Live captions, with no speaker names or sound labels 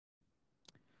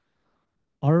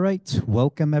All right,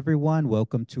 welcome everyone.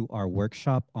 Welcome to our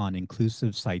workshop on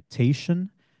inclusive citation.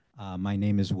 My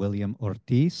name is William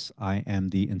Ortiz. I am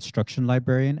the instruction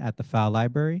librarian at the FAL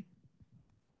Library.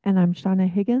 And I'm Shauna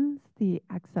Higgins, the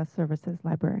Access Services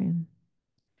Librarian.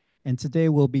 And today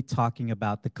we'll be talking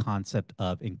about the concept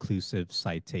of inclusive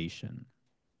citation.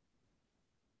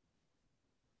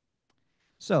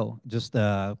 So just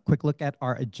a quick look at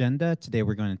our agenda. Today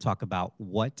we're going to talk about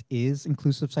what is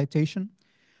inclusive citation.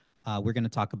 We're going to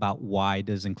talk about why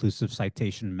does inclusive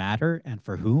citation matter and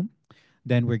for whom.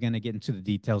 Then we're going to get into the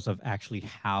details of actually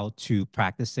how to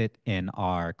practice it in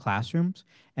our classrooms.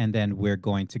 And then we're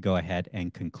going to go ahead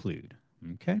and conclude.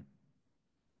 Okay.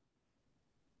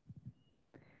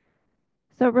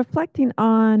 So reflecting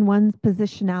on one's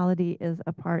positionality is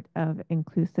a part of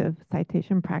inclusive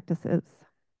citation practices.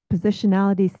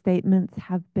 Positionality statements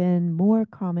have been more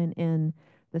common in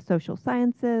the social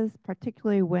sciences,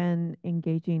 particularly when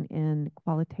engaging in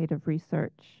qualitative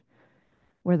research,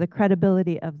 where the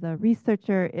credibility of the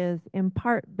researcher is in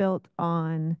part built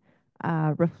on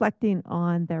reflecting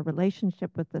on their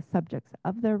relationship with the subjects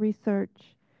of their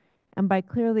research, and by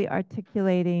clearly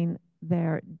articulating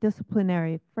their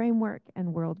disciplinary framework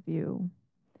and worldview,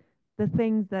 the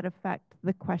things that affect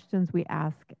the questions we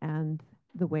ask and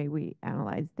the way we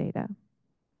analyze data.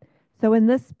 So in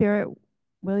this spirit,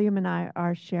 William and I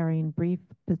are sharing brief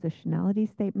positionality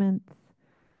statements.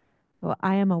 Well,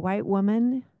 I am a white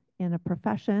woman in a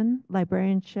profession,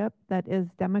 librarianship, that is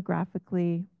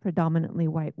demographically predominantly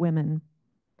white women.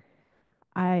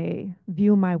 I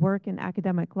view my work in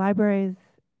academic libraries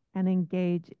and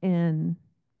engage in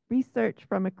research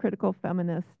from a critical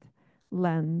feminist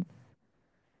lens.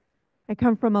 I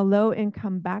come from a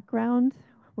low-income background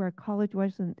where college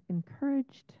wasn't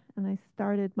encouraged, and I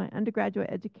started my undergraduate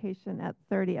education at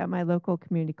 30 at my local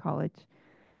community college.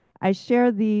 I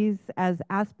share these as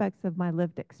aspects of my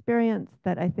lived experience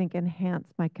that I think enhance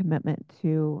my commitment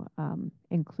to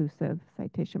inclusive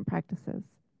citation practices.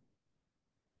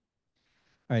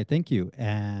 All right, thank you.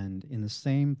 And in the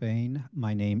same vein,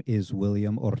 my name is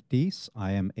William Ortiz.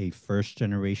 I am a first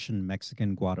generation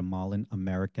Mexican Guatemalan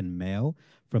American male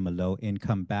from a low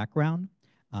income background.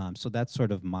 So that's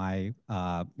sort of my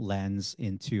lens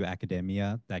into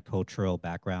academia, that cultural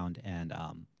background and,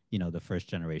 the first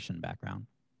generation background.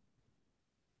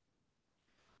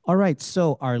 All right,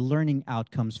 so our learning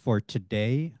outcomes for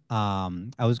today, I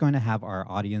was going to have our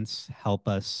audience help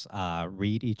us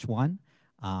read each one.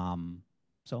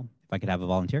 So if I could have a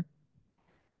volunteer.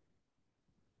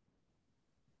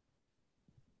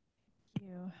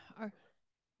 You are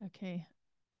okay.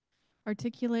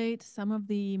 Articulate some of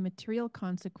the material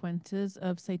consequences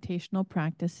of citational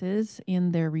practices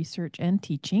in their research and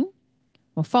teaching.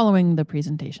 Well, following the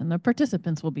presentation, the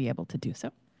participants will be able to do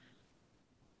so.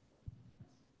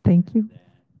 Thank you.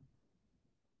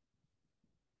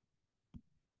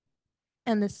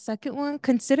 And the second one,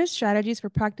 consider strategies for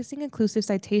practicing inclusive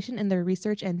citation in their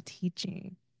research and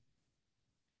teaching.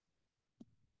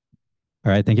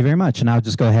 All right, thank you very much. And I'll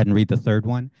just go ahead and read the third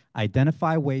one.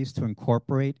 Identify ways to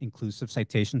incorporate inclusive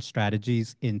citation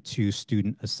strategies into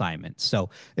student assignments. So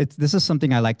this is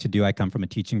something I like to do. I come from a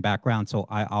teaching background, so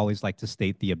I always like to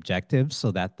state the objectives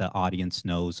so that the audience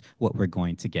knows what we're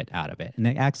going to get out of it. And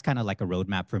it acts kind of like a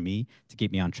roadmap for me to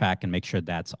keep me on track and make sure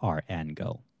that's our end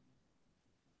goal.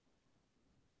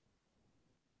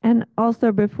 And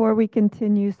also, before we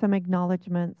continue, some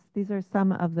acknowledgments. These are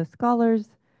some of the scholars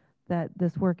that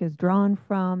this work is drawn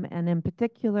from, and in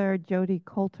particular, Jody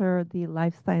Coulter, the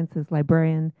life sciences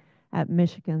librarian at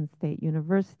Michigan State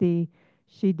University.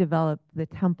 She developed the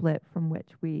template from which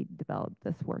we developed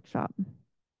this workshop.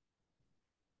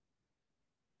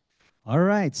 All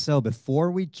right, so before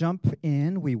we jump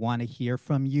in, we want to hear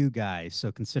from you guys.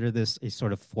 So consider this a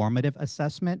sort of formative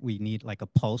assessment. We need like a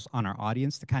pulse on our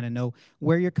audience to kind of know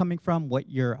where you're coming from, what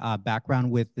your background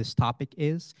with this topic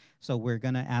is. So we're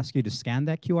going to ask you to scan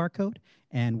that QR code,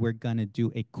 and we're going to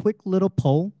do a quick little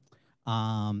poll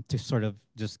to sort of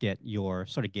just get your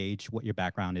sort of gauge what your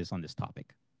background is on this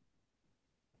topic.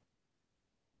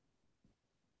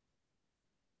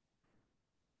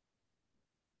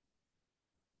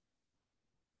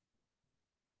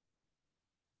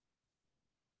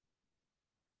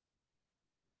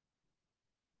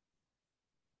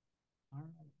 All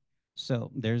right.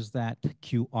 So there's that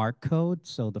QR code.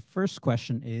 So the first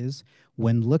question is,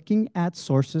 when looking at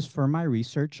sources for my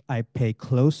research, I pay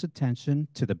close attention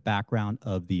to the background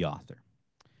of the author.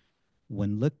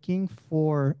 When looking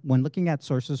at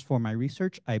sources for my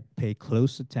research, I pay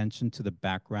close attention to the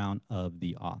background of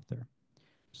the author.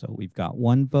 So we've got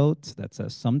one vote that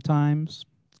says sometimes,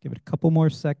 Give it a couple more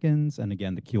seconds. And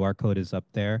again, the QR code is up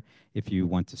there if you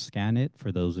want to scan it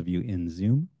for those of you in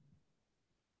Zoom.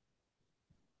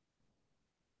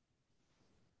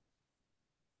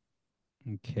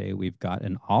 Okay, we've got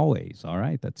an always. All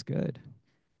right, that's good.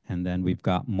 And then we've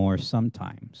got more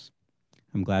sometimes.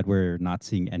 I'm glad we're not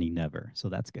seeing any never, so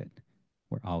that's good.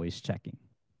 We're always checking.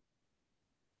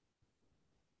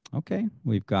 Okay,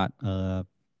 we've got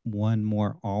one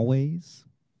more always.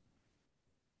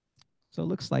 So it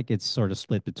looks like it's sort of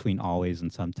split between always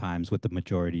and sometimes, with the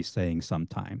majority saying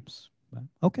sometimes. But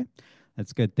okay,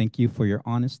 that's good. Thank you for your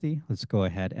honesty. Let's go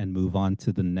ahead and move on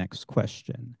to the next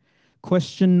question.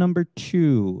 Question number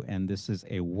 2, and this is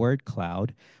a word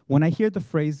cloud. When I hear the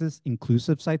phrases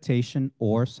inclusive citation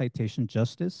or citation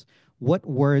justice, what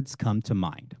words come to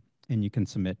mind? And you can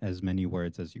submit as many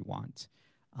words as you want.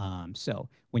 So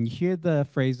when you hear the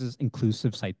phrases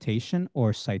inclusive citation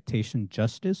or citation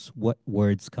justice, what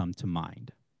words come to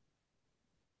mind?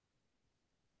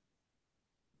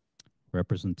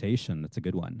 Representation, that's a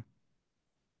good one.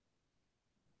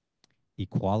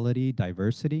 Equality,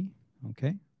 diversity,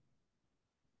 okay.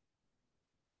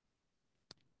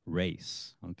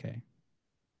 Race, okay.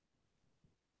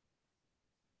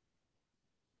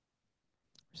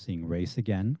 We're seeing race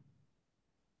again.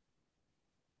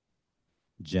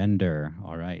 Gender,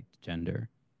 all right, gender.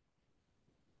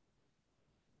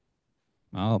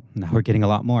 Oh, now we're getting a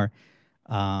lot more.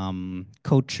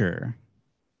 Culture,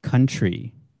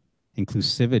 country,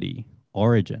 inclusivity,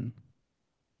 origin.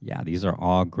 Yeah, these are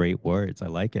all great words. I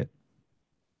like it.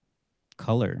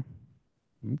 Color,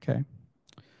 okay.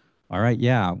 All right,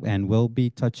 yeah, and we'll be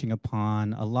touching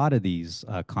upon a lot of these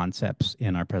concepts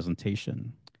in our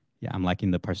presentation. Yeah, I'm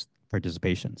liking the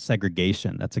participation.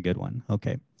 Segregation, that's a good one.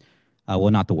 Okay.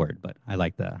 Well, not the word, but I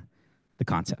like the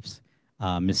concepts.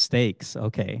 Mistakes,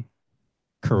 okay.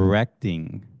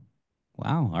 Correcting.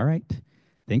 Wow, all right.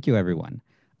 Thank you, everyone.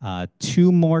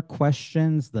 2 more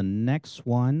questions. The next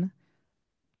one,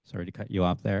 sorry to cut you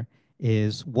off there,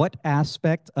 is what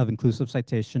aspect of inclusive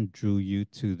citation drew you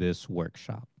to this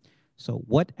workshop? So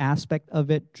what aspect of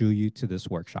it drew you to this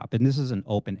workshop? And this is an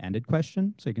open-ended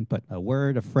question, so you can put a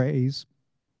word, a phrase,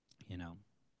 you know.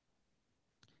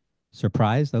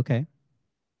 Surprised, okay.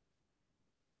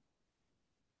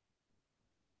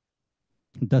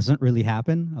 Doesn't really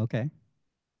happen, okay.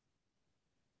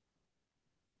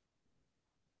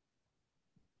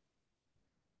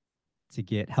 To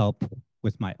get help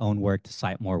with my own work to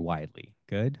cite more widely.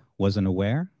 Good. Wasn't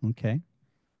aware. Okay.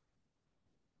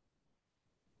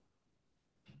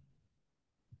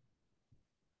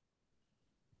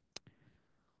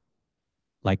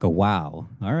 Like a wow.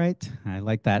 All right. I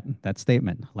like that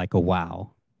statement. Like a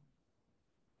wow.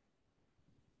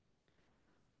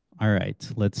 All right.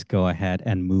 Let's go ahead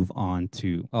and move on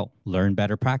to learn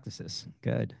better practices.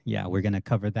 Good. Yeah, we're going to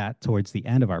cover that towards the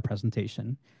end of our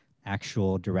presentation.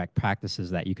 Actual direct practices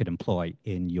that you could employ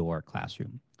in your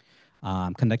classroom.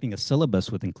 Conducting a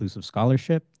syllabus with inclusive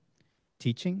scholarship,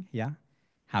 teaching, yeah,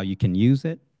 how you can use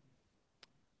it.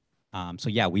 So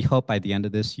yeah, we hope by the end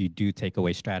of this, you do take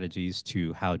away strategies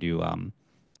to how to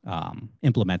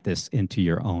implement this into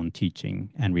your own teaching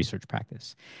and research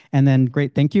practice. And then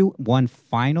great, thank you. One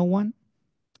final one,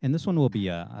 and this one will be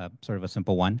a sort of a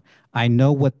simple one. I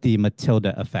know what the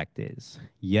Matilda effect is.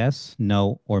 Yes,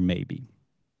 no, or maybe.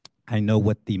 I know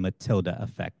what the Matilda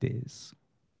effect is.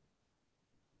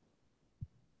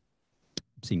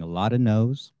 I'm seeing a lot of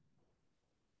no's.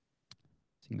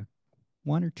 Seeing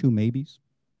 1 or 2 maybes.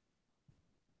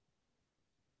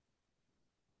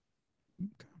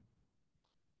 Okay.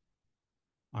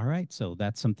 All right, so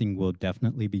that's something we'll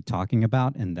definitely be talking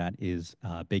about, and that is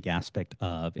a big aspect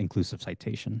of inclusive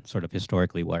citation, sort of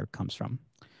historically where it comes from.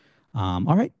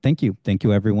 All right, thank you. Thank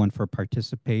you everyone for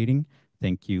participating.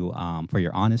 Thank you for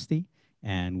your honesty,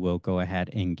 and we'll go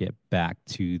ahead and get back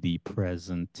to the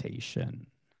presentation.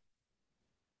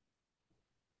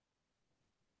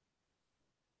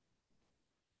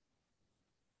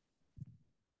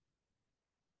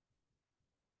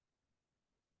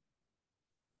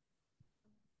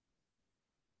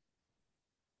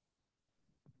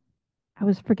 I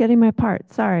was forgetting my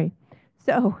part, sorry.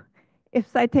 So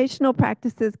if citational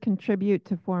practices contribute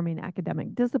to forming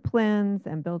academic disciplines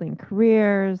and building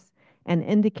careers and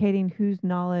indicating whose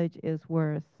knowledge is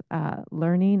worth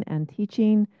learning and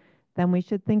teaching, then we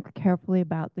should think carefully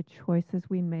about the choices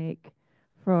we make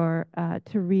for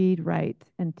to read, write,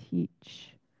 and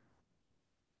teach.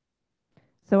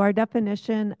 So our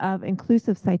definition of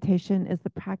inclusive citation is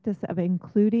the practice of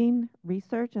including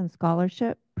research and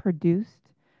scholarship produced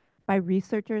by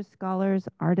researchers, scholars,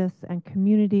 artists, and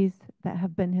communities that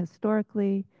have been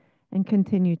historically and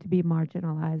continue to be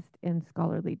marginalized in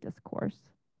scholarly discourse.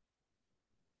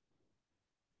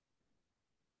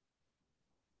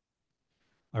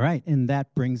 All right, and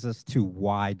that brings us to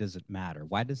why does it matter?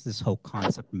 Why does this whole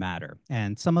concept matter?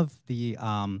 And some of the,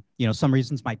 some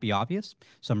reasons might be obvious,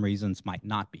 some reasons might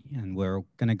not be. And we're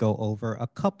going to go over a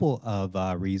couple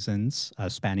of reasons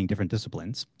spanning different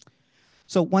disciplines.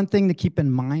 So one thing to keep in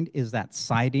mind is that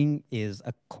citing is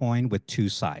a coin with two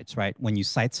sides, right? When you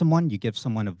cite someone, you give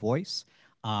someone a voice,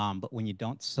 but when you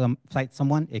don't cite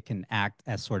someone, it can act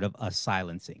as sort of a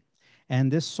silencing. And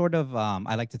this sort of,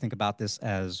 I like to think about this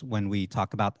as when we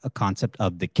talk about a concept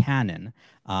of the canon.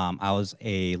 I was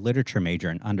a literature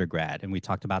major in undergrad, and we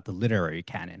talked about the literary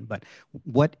canon. But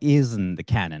what is in the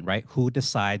canon, right? Who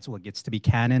decides what gets to be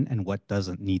canon and what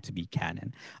doesn't need to be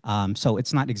canon? So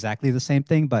it's not exactly the same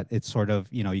thing, but it's sort of,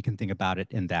 you can think about it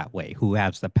in that way. Who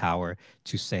has the power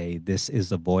to say this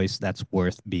is a voice that's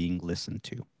worth being listened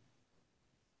to?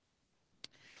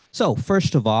 So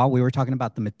first of all, we were talking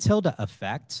about the Matilda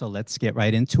effect. So let's get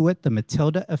right into it. The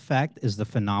Matilda effect is the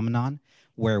phenomenon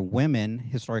where women,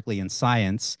 historically in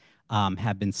science,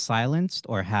 have been silenced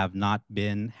or have not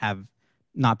been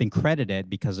credited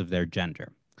because of their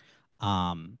gender.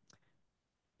 And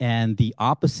the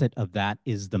opposite of that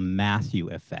is the Matthew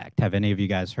effect. Have any of you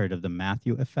guys heard of the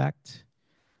Matthew effect?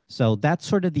 So that's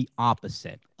sort of the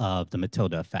opposite of the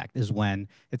Matilda effect, is when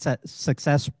it's a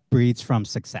success breeds from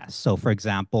success. So for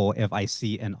example, if I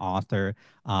see an author,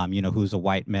 who's a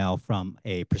white male from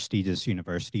a prestigious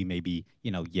university, maybe,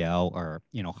 Yale or,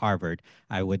 Harvard,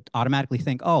 I would automatically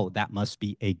think, oh, that must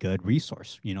be a good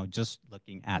resource, just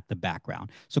looking at the background.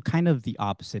 So kind of the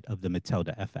opposite of the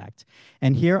Matilda effect.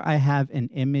 And here I have an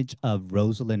image of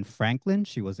Rosalind Franklin.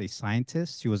 She was a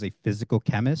scientist. She was a physical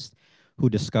chemist who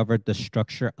discovered the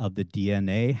structure of the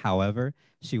DNA. However,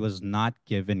 she was not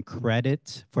given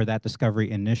credit for that discovery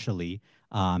initially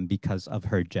because of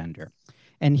her gender.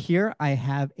 And here I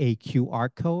have a QR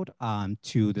code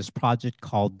to this project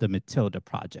called the Matilda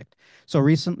Project. So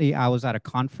recently I was at a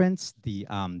conference, the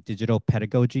Digital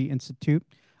Pedagogy Institute,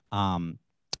 and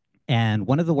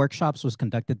one of the workshops was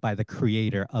conducted by the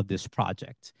creator of this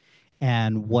project.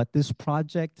 And what this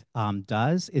project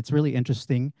does, it's really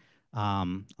interesting.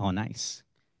 Oh, nice.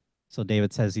 So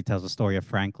David says he tells the story of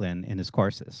Franklin in his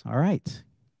courses. All right,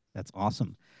 that's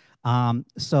awesome.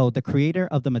 So the creator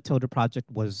of the Matilda Project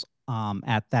was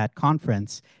at that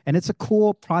conference, and it's a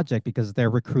cool project because they're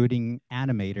recruiting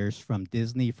animators from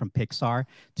Disney, from Pixar,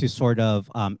 to sort of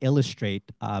illustrate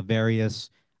various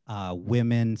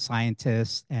women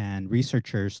scientists and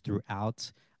researchers throughout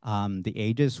the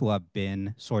ages who have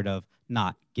been sort of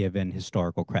not given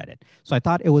historical credit. So I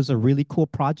thought it was a really cool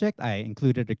project. I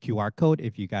included a QR code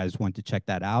if you guys want to check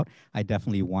that out. I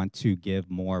definitely want to give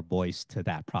more voice to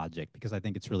that project because I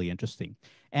think it's really interesting.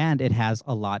 And it has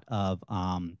a lot of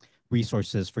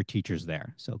resources for teachers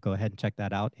there. So go ahead and check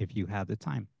that out if you have the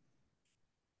time.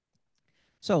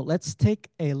 So let's take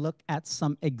a look at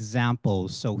some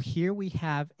examples. So here we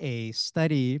have a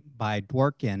study by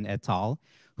Dworkin et al.,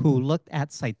 who looked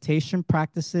at citation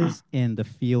practices in the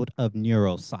field of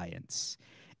neuroscience.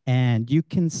 And you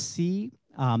can see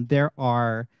there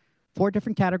are 4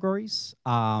 different categories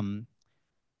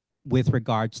with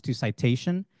regards to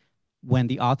citation. When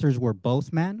the authors were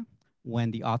both men, when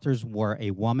the authors were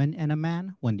a woman and a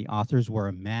man, when the authors were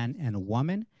a man and a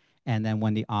woman, and then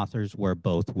when the authors were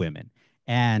both women.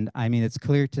 And I mean, it's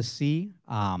clear to see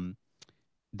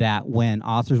that when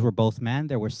authors were both men,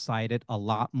 they were cited a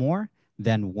lot more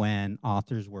than when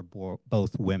authors were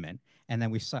both women. And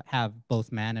then we have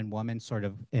both man and woman sort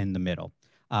of in the middle.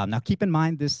 Now, keep in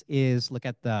mind, this is, look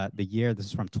at the year, this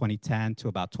is from 2010 to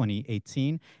about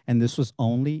 2018, and this was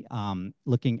only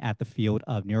looking at the field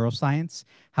of neuroscience.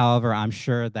 However, I'm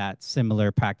sure that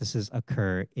similar practices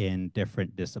occur in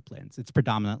different disciplines. It's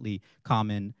predominantly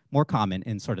more common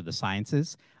in sort of the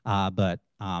sciences, but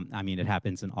I mean, it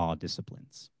happens in all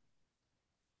disciplines.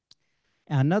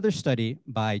 Another study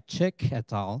by Chick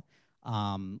et al.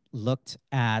 Looked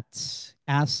at,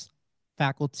 asked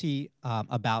faculty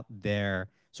about their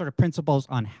sort of principles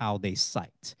on how they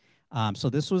cite. So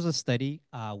this was a study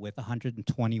with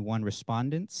 121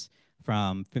 respondents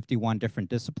from 51 different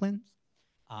disciplines.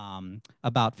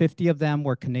 About 50 of them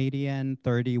were Canadian,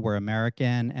 30 were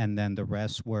American, and then the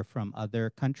rest were from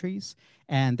other countries.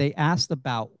 And they asked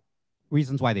about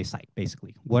reasons why they cite,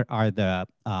 basically. What are the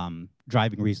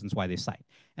driving reasons why they cite?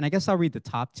 And I guess I'll read the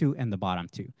top 2 and the bottom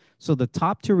 2. So the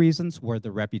top 2 reasons were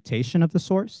the reputation of the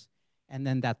source, and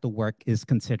then that the work is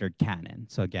considered canon.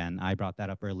 So again, I brought that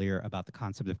up earlier about the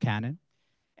concept of canon.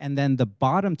 And then the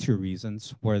bottom 2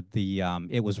 reasons were the,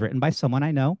 it was written by someone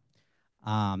I know,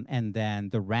 and then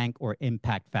the rank or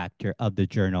impact factor of the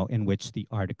journal in which the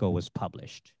article was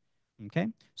published. Okay,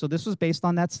 so this was based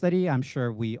on that study. I'm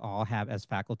sure we all have, as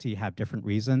faculty, have different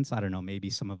reasons. I don't know, maybe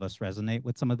some of us resonate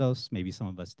with some of those, maybe some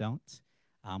of us don't.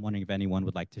 I'm wondering if anyone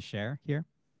would like to share here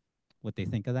what they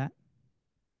think of that.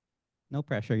 No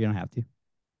pressure, you don't have to.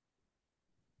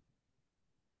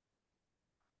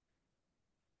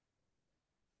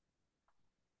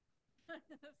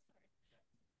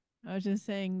 I was just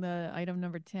saying the item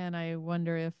number 10, I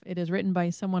wonder if it is written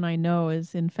by someone I know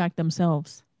is in fact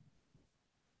themselves.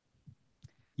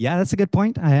 Yeah, that's a good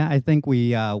point. I think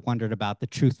we wondered about the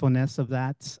truthfulness of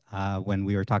that when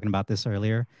we were talking about this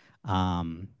earlier.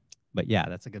 But yeah,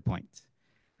 that's a good point.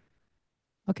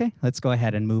 Okay, let's go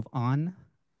ahead and move on.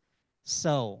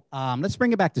 So let's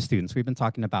bring it back to students. We've been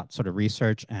talking about sort of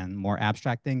research and more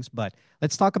abstract things, but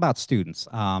let's talk about students.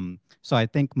 So I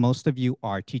think most of you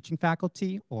are teaching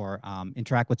faculty or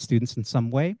interact with students in some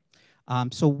way.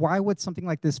 So why would something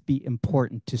like this be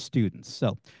important to students?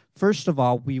 So first of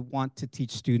all, we want to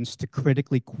teach students to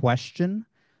critically question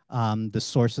the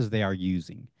sources they are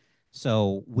using.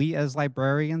 So we as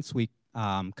librarians, we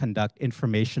conduct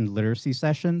information literacy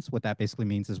sessions. What that basically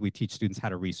means is we teach students how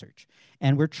to research.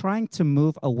 And we're trying to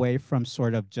move away from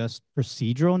sort of just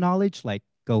procedural knowledge, like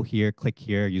go here, click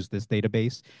here, use this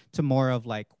database, to more of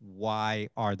like, why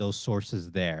are those sources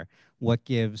there? What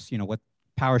gives, what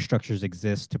power structures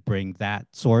exist to bring that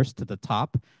source to the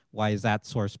top? Why is that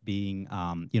source being,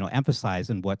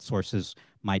 emphasized, and what sources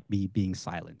might be being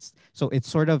silenced? So it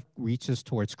sort of reaches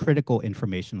towards critical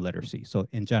information literacy. So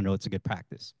in general, it's a good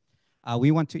practice.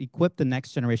 We want to equip the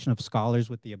next generation of scholars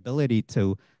with the ability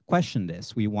to question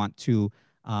this. We want to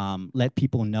let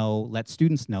people know, let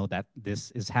students know that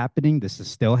this is happening, this is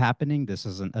still happening, this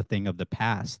isn't a thing of the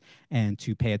past, and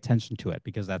to pay attention to it,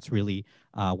 because that's really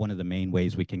one of the main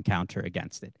ways we can counter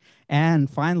against it. And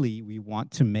finally, we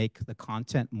want to make the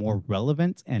content more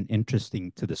relevant and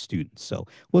interesting to the students. So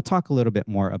we'll talk a little bit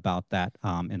more about that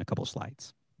in a couple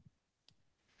slides.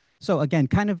 So again,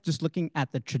 kind of just looking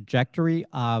at the trajectory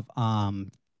of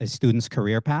a student's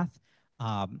career path,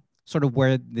 sort of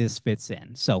where this fits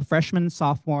in. So freshman and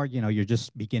sophomore, you're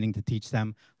just beginning to teach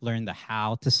them, learn the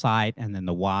how to cite, and then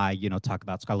the why, talk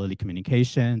about scholarly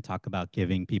communication, talk about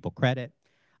giving people credit.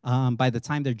 By the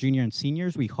time they're junior and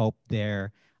seniors, we hope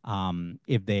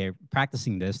if they're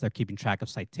practicing this, they're keeping track of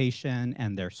citation,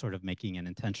 and they're sort of making an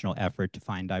intentional effort to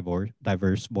find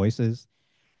diverse voices.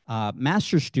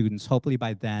 Master's students, hopefully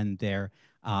by then, they're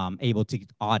able to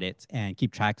audit and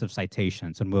keep track of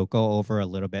citations. And we'll go over a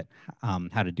little bit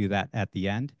how to do that at the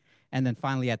end. And then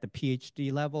finally, at the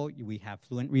PhD level, we have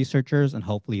fluent researchers, and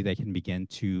hopefully they can begin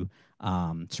to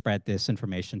spread this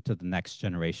information to the next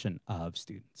generation of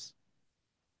students.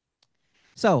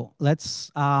 So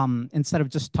let's, instead of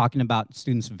just talking about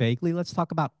students vaguely, let's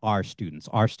talk about our students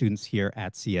here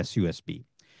at CSUSB.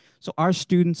 So our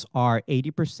students are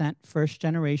 80% first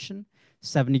generation,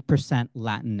 70%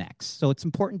 Latinx. So it's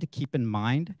important to keep in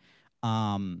mind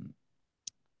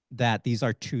that these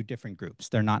are two different groups.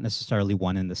 They're not necessarily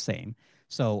one and the same.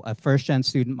 So a first gen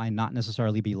student might not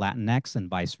necessarily be Latinx and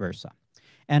vice versa.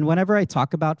 And whenever I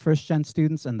talk about first gen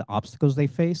students and the obstacles they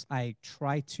face, I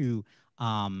try to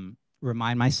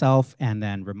remind myself and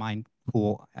then remind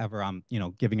whoever I'm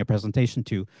giving a presentation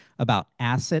to about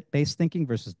asset-based thinking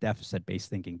versus deficit-based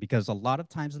thinking, because a lot of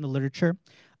times in the literature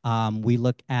we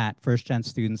look at first-gen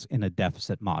students in a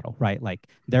deficit model, right? Like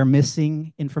they're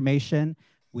missing information,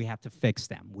 we have to fix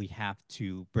them, we have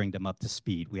to bring them up to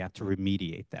speed, we have to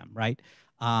remediate them, right?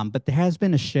 But there has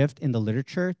been a shift in the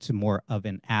literature to more of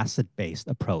an asset-based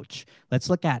approach. Let's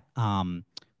look at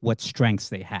what strengths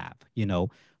they have.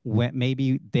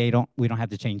 Maybe we don't have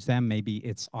to change them. Maybe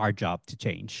it's our job to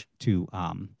change to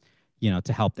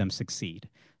help them succeed.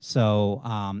 So,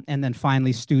 and then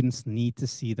finally, students need to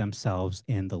see themselves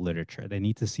in the literature. They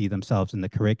need to see themselves in the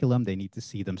curriculum. They need to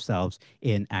see themselves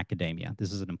in academia.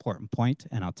 This is an important point,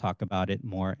 and I'll talk about it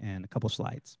more in a couple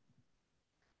slides.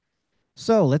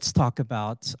 So let's talk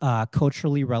about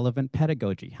culturally relevant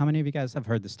pedagogy. How many of you guys have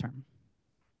heard this term?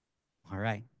 All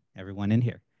right, everyone in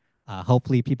here.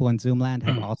 Hopefully people in Zoom land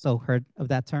have also heard of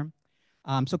that term.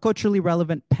 So culturally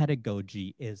relevant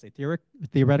pedagogy is a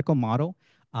theoretical model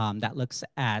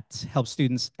that helps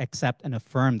students accept and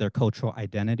affirm their cultural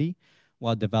identity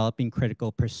while developing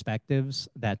critical perspectives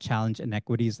that challenge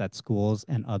inequities that schools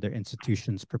and other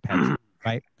institutions perpetuate,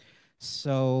 right?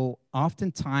 So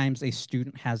oftentimes a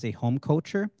student has a home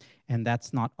culture, and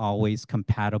that's not always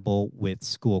compatible with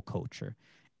school culture.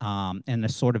 And a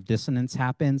sort of dissonance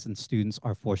happens, and students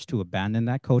are forced to abandon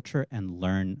that culture and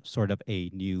learn sort of a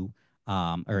new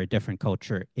or a different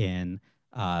culture in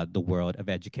the world of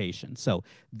education. So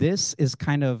this is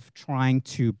kind of trying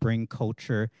to bring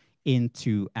culture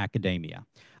into academia.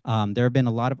 There have been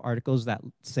a lot of articles that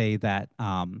say that,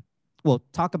 well,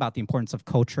 talk about the importance of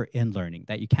culture in learning,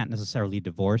 that you can't necessarily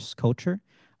divorce culture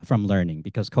from learning,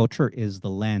 because culture is the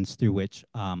lens through which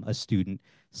a student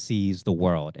sees the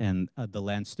world, and the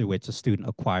lens through which a student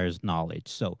acquires knowledge.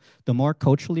 So the more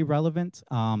culturally relevant,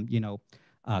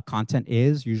 content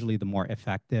is, usually the more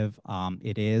effective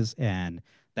it is, and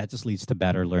that just leads to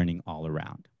better learning all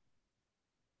around.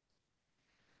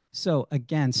 So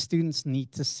again, students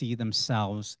need to see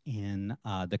themselves in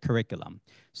the curriculum.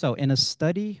 So in a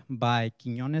study by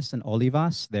Quiñones and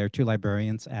Olivas, they're two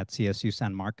librarians at CSU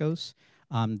San Marcos,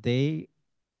 they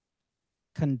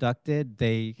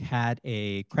had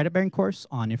a credit-bearing course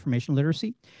on information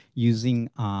literacy using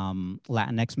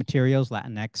Latinx materials,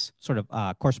 Latinx sort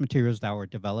of course materials that were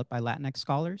developed by Latinx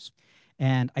scholars.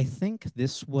 And I think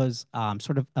this was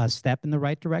sort of a step in the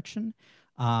right direction,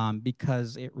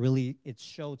 because it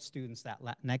showed students that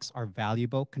Latinx are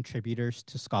valuable contributors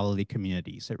to scholarly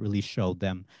communities. It really showed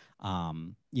them,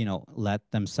 let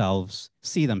themselves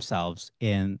see themselves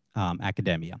in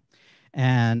academia.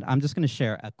 And I'm just going to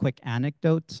share a quick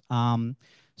anecdote.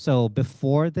 So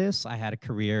before this, I had a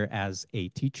career as a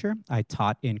teacher. I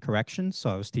taught in corrections, so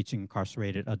I was teaching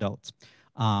incarcerated adults.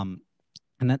 And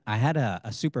then I had a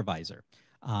supervisor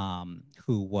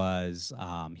who was,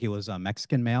 he was a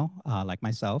Mexican male, like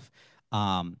myself.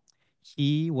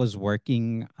 He was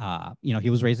working, he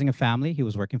was raising a family, he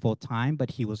was working full time,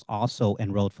 but he was also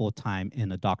enrolled full time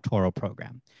in a doctoral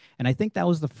program. And I think that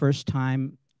was the first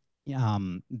time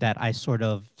that I sort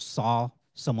of saw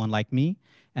someone like me,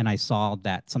 and I saw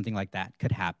that something like that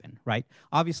could happen, right?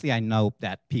 Obviously, I know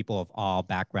that people of all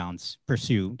backgrounds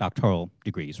pursue doctoral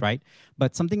degrees, right?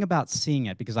 But something about seeing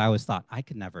it, because I always thought I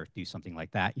could never do something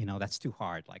like that, that's too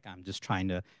hard. Like, I'm just trying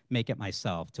to make it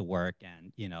myself to work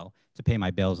and, to pay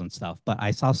my bills and stuff. But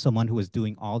I saw someone who was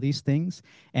doing all these things,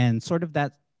 and sort of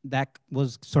that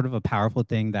was sort of a powerful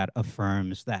thing that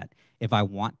affirms that if I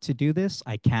want to do this,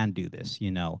 I can do this,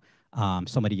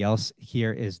 somebody else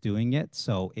here is doing it.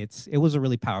 So it was a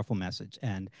really powerful message.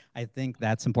 And I think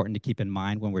that's important to keep in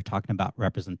mind when we're talking about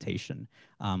representation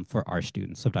for our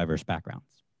students of diverse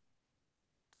backgrounds.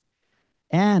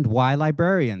 And why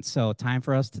librarians? So time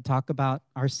for us to talk about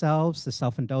ourselves, to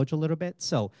self-indulge a little bit.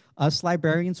 So us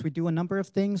librarians, we do a number of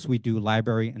things. We do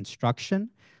library instruction.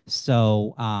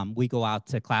 So we go out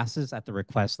to classes at the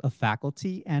request of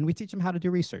faculty, and we teach them how to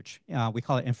do research. We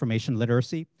call it information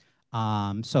literacy.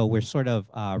 So we're sort of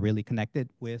really connected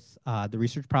with the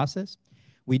research process.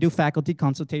 We do faculty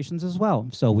consultations as well.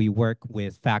 So we work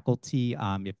with faculty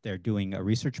if they're doing a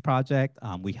research project.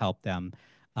 We help them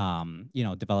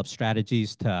develop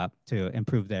strategies to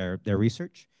improve their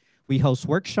research. We host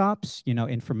workshops,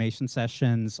 information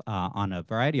sessions on a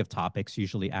variety of topics,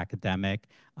 usually academic.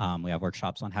 We have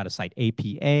workshops on how to cite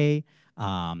APA,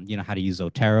 how to use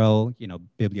Zotero,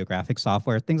 bibliographic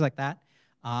software, things like that.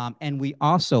 And we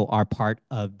also are part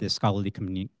of the scholarly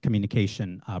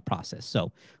communication process.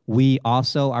 So we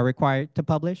also are required to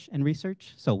publish and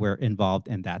research. So we're involved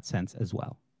in that sense as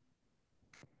well.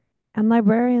 And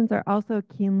librarians are also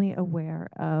keenly aware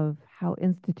of how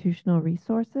institutional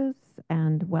resources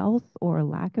and wealth or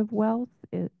lack of wealth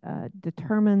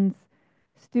determines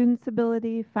students'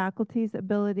 ability, faculty's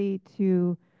ability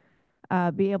to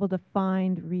be able to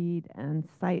find, read, and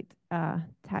cite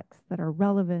texts that are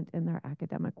relevant in their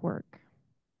academic work.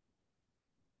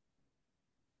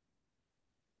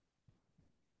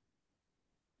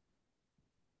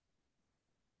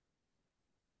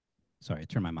 Sorry, I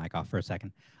turned my mic off for a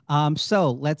second.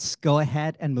 So let's go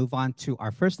ahead and move on to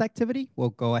our first activity. We'll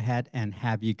go ahead and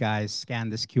have you guys scan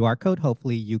this QR code.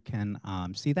 Hopefully you can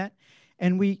see that.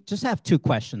 And we just have two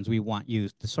questions we want you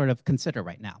to sort of consider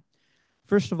right now.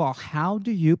 First of all, how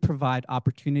do you provide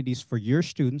opportunities for your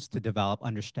students to develop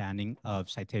understanding of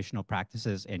citational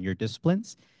practices in your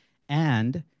disciplines?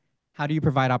 And how do you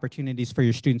provide opportunities for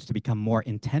your students to become more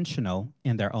intentional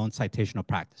in their own citational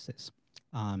practices?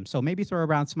 So maybe throw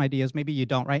around some ideas. Maybe you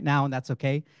don't right now, and that's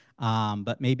okay.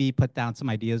 But maybe put down some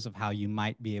ideas of how you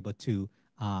might be able to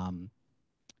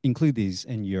include these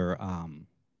in your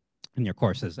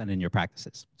courses and in your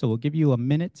practices. So we'll give you a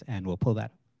minute, and we'll pull that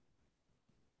up.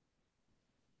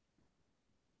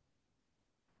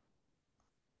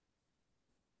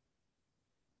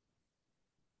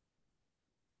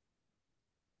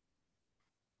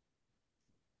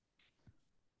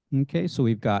 Okay, so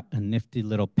we've got a nifty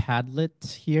little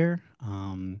Padlet here.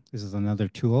 This is another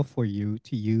tool for you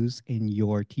to use in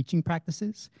your teaching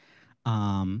practices.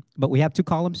 But we have two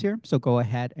columns here, so go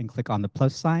ahead and click on the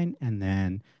plus sign and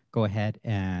then go ahead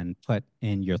and put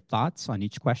in your thoughts on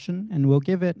each question, and we'll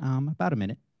give it about a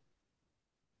minute.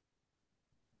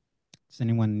 Does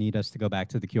anyone need us to go back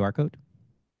to the QR code?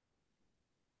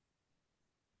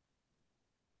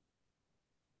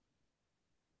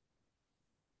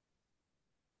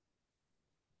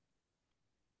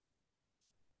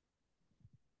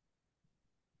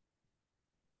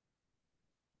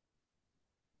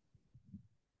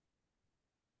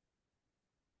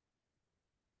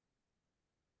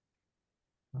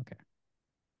 Okay.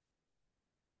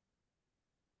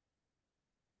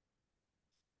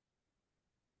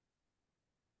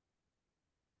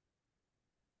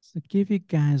 So give you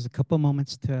guys a couple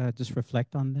moments to just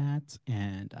reflect on that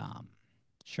and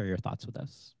share your thoughts with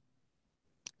us.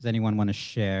 Does anyone want to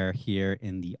share here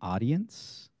in the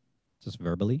audience, just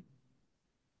verbally?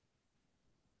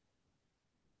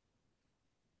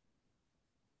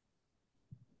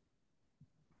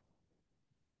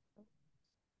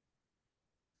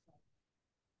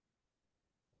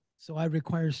 So I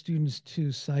require students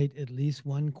to cite at least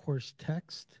one course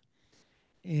text.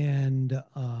 And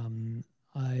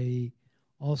I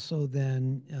also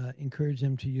then encourage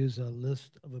them to use a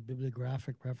list of a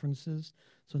bibliographic references.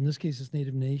 So in this case, it's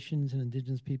Native Nations and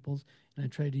Indigenous peoples. And I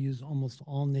try to use almost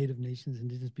all Native Nations and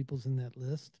Indigenous peoples in that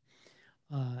list.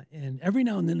 And every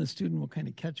now and then a student will kind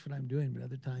of catch what I'm doing, but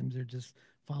other times they're just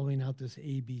following out this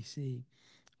ABC.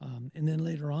 And then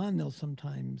later on, they'll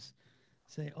sometimes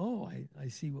say, oh, I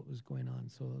see what was going on.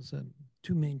 So those are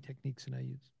two main techniques that I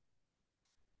use.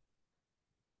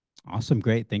 Awesome,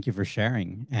 great. Thank you for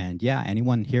sharing. And yeah,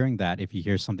 anyone hearing that, if you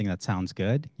hear something that sounds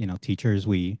good, you know, teachers,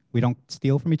 we don't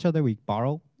steal from each other, we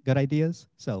borrow good ideas.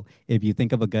 So if you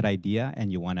think of a good idea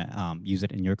and you want to use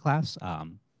it in your class,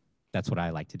 that's what I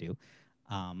like to do.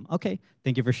 Okay,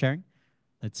 thank you for sharing.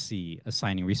 Let's see,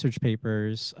 assigning research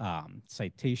papers,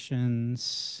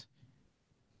 citations,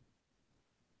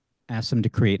 ask them to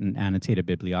create an annotated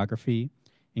bibliography,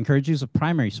 encourage use of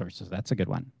primary sources. That's a good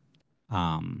one.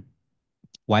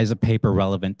 Why is a paper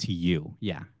relevant to you?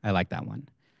 Yeah, I like that one.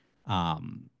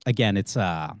 Again, it's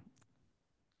some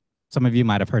of you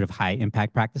might have heard of high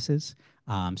impact practices.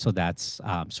 So that's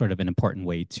sort of an important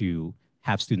way to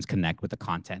have students connect with the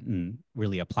content and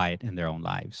really apply it in their own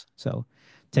lives. So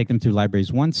take them through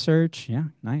libraries one search. Yeah,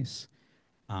 nice.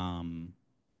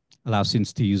 Allow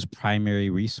students to use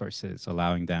primary resources,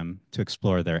 allowing them to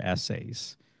explore their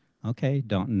essays. Okay,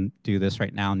 don't do this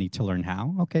right now, need to learn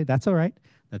how. Okay, that's all right.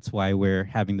 That's why we're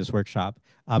having this workshop.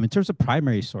 In terms of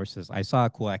primary sources, I saw a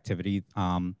cool activity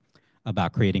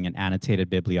about creating an annotated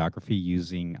bibliography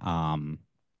using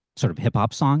sort of hip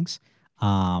hop songs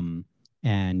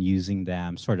and using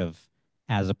them sort of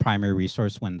as a primary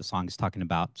resource when the song is talking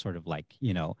about sort of like,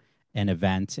 you know, an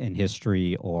event in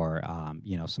history or,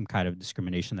 you know, some kind of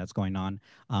discrimination that's going on.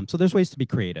 So there's ways to be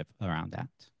creative around that.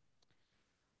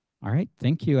 All right,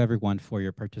 thank you everyone for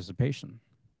your participation.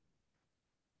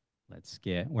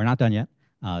 We're not done yet.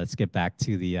 Let's get back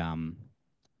to the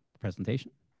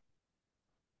presentation.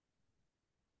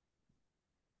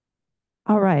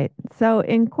 All right. So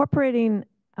incorporating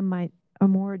a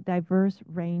more diverse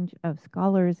range of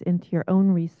scholars into your own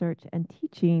research and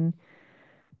teaching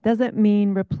doesn't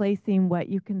mean replacing what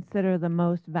you consider the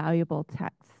most valuable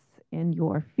texts in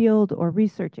your field or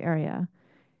research area.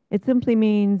 It simply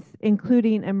means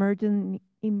including emerging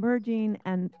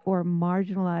and or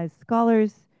marginalized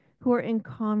scholars who are in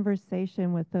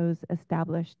conversation with those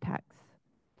established texts.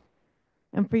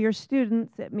 And for your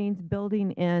students, it means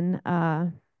building in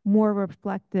more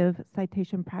reflective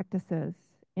citation practices,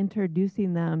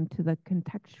 introducing them to the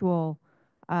contextual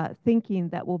thinking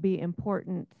that will be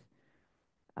important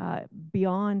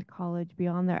beyond college,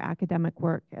 beyond their academic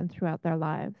work, and throughout their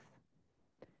lives.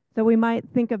 So we might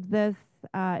think of this,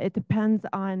 it depends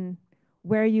on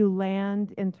where you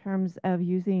land in terms of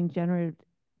using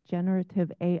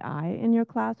generative AI in your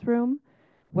classroom,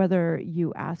 whether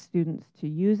you ask students to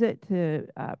use it to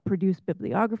produce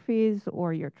bibliographies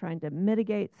or you're trying to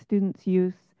mitigate students'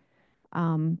 use.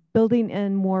 Building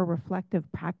in more reflective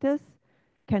practice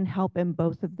can help in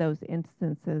both of those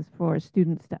instances for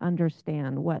students to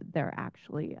understand what they're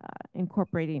actually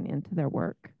incorporating into their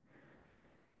work.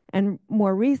 And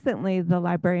more recently, the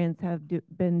librarians have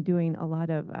been doing a lot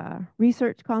of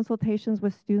research consultations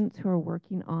with students who are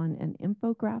working on an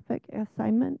infographic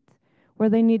assignment where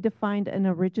they need to find an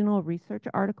original research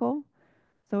article.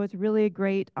 So it's really a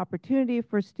great opportunity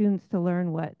for students to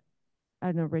learn what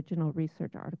an original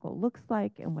research article looks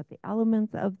like and what the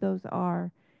elements of those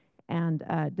are, and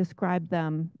describe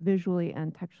them visually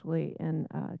and textually in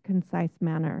a concise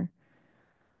manner.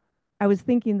 I was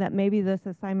thinking that maybe this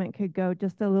assignment could go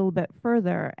just a little bit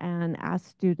further and ask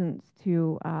students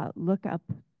to look up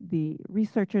the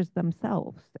researchers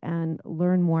themselves and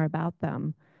learn more about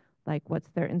them. Like, what's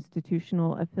their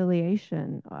institutional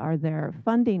affiliation? Are there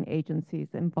funding agencies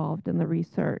involved in the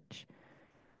research?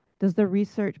 Does the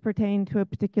research pertain to a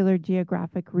particular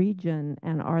geographic region,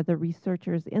 and are the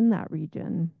researchers in that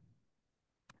region?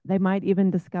 They might even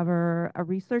discover a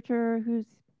researcher who's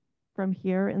from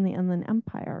here in the Inland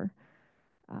Empire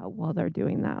while they're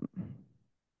doing that.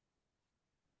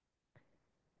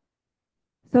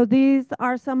 So these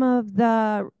are some of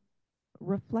the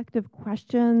reflective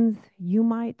questions you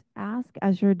might ask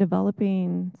as you're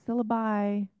developing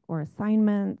syllabi or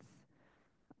assignments.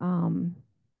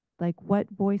 Like, what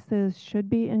voices should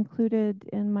be included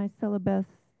in my syllabus?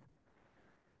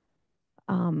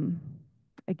 Um,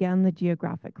 Again, the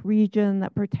geographic region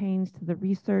that pertains to the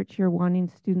research you're wanting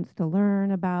students to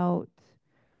learn about.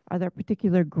 Are there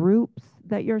particular groups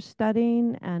that you're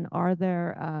studying, and are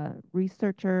there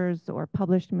researchers or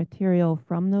published material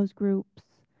from those groups?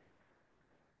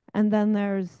 And then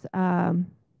there's uh,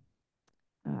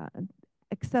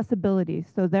 accessibility.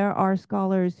 So there are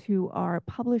scholars who are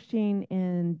publishing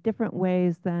in different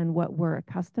ways than what we're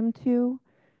accustomed to.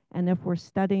 And if we're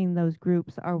studying those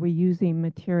groups, are we using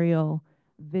material,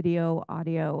 video,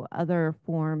 audio, other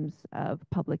forms of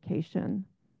publication?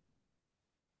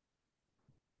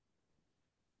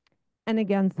 And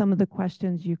again, some of the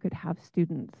questions you could have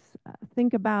students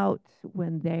think about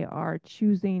when they are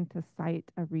choosing to cite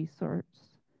a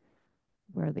resource: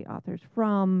 where the author's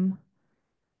from,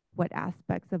 what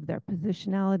aspects of their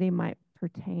positionality might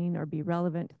pertain or be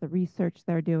relevant to the research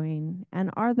they're doing,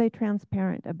 and are they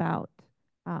transparent about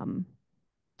um,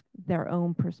 their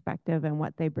own perspective and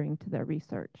what they bring to their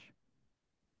research.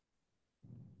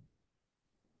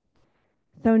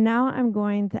 So now I'm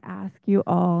going to ask you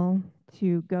all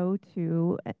to go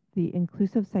to the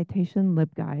Inclusive Citation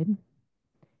LibGuide,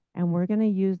 and we're going to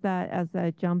use that as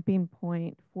a jumping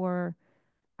point for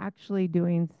actually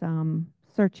doing some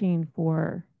searching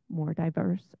for more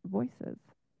diverse voices.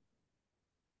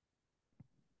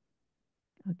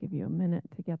 I'll give you a minute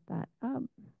to get that up.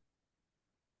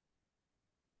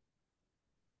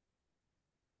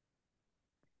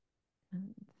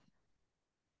 And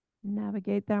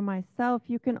navigate there myself.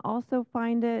 You can also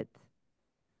find it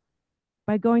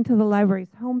by going to the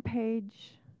library's homepage,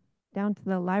 down to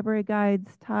the library guides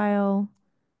tile,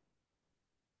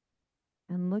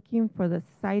 and looking for the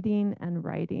citing and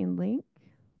writing link,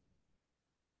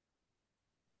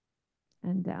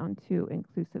 and down to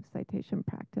inclusive citation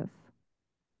practice.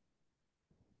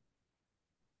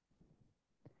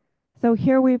 So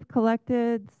here we've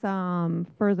collected some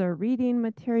further reading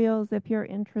materials if you're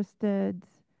interested,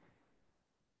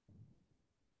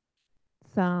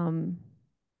 some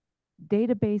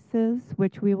databases,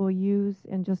 which we will use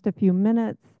in just a few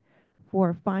minutes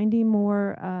for finding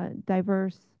more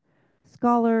diverse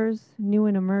scholars, new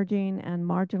and emerging and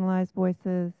marginalized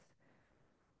voices,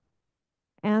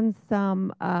 and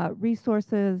some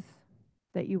resources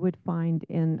that you would find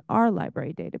in our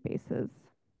library databases,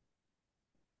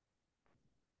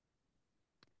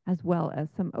 as well as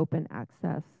some open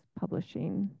access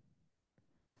publishing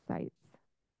sites.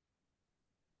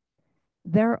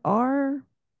 There are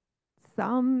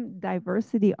some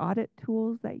diversity audit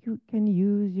tools that you can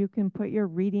use. You can put your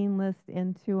reading list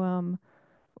into them,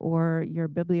 or your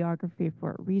bibliography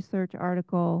for a research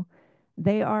article.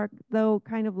 They are, though,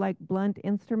 kind of like blunt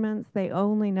instruments. They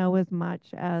only know as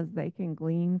much as they can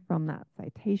glean from that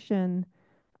citation.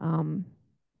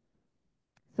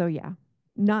 So yeah,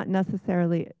 not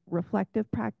necessarily reflective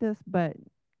practice, but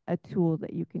a tool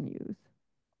that you can use.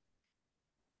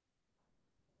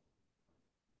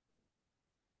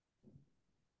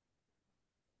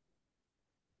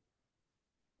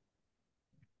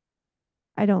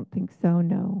 I don't think so,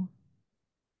 no.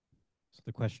 So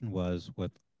the question was,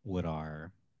 what would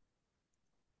our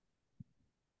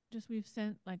Just we've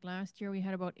sent, like last year, we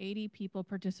had about 80 people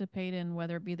participate in,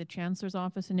 whether it be the Chancellor's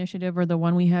Office initiative or the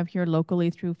one we have here locally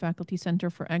through Faculty Center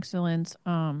for Excellence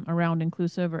around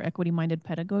inclusive or equity-minded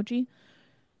pedagogy.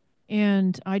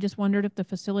 And I just wondered if the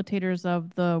facilitators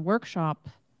of the workshop,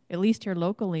 at least here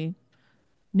locally,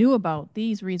 knew about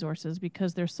these resources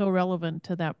because they're so relevant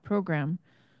to that program.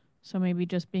 So maybe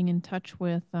just being in touch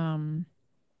with Fadi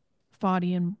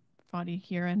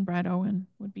here and Brad Owen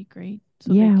would be great,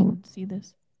 so they can see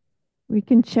this. We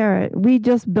can share it. We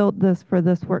just built this for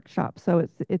this workshop, so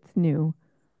it's new.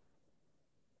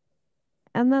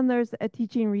 And then there's a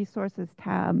teaching resources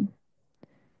tab.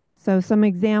 So some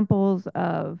examples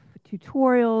of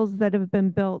tutorials that have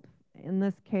been built, in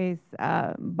this case,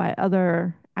 by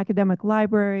other academic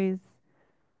libraries,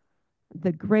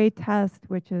 the gray test,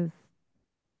 which is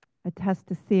a test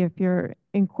to see if you're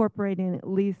incorporating at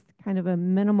least kind of a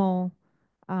minimal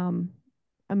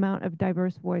amount of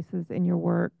diverse voices in your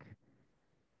work.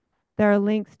 There are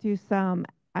links to some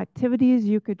activities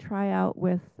you could try out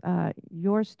with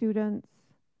your students.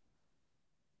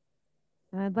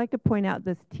 And I'd like to point out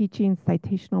this teaching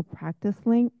citational practice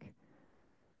link.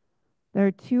 There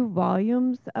are 2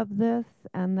 volumes of this,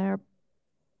 and they're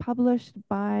published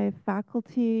by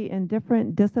faculty in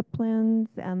different disciplines,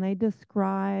 and they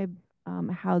describe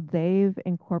how they've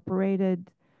incorporated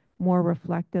more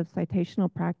reflective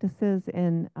citational practices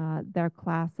in their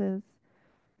classes.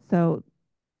 So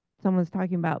someone's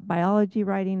talking about biology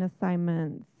writing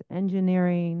assignments,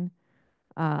 engineering,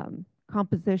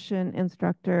 composition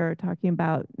instructor talking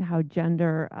about how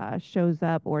gender shows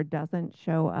up or doesn't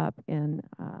show up in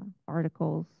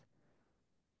articles.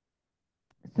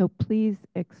 So please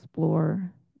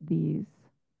explore these.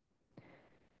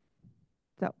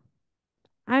 So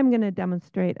I'm going to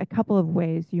demonstrate a couple of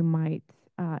ways you might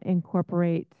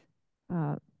incorporate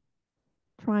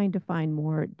trying to find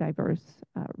more diverse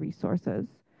resources.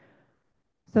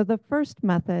 So the first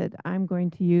method I'm going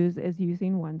to use is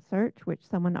using OneSearch, which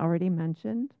someone already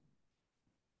mentioned.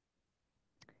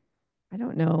 I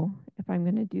don't know if I'm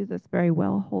going to do this very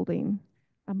well holding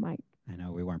a mic. I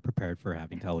know we weren't prepared for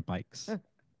having to hold mics.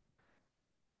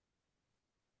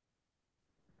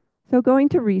 So going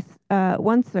to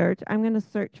OneSearch, I'm going to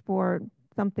search for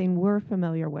something we're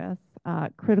familiar with,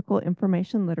 critical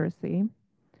information literacy.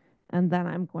 And then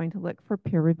I'm going to look for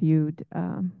peer-reviewed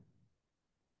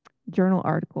journal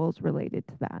articles related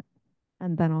to that.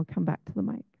 And then I'll come back to the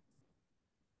mic.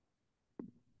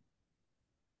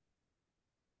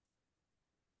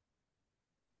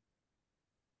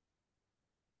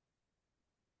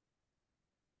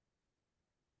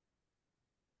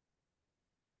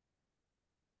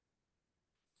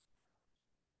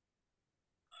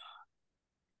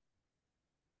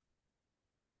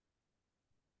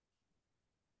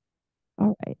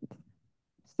 All right.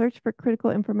 Search for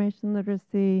critical information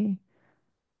literacy.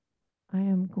 I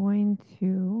am going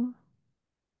to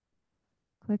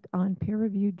click on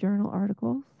peer-reviewed journal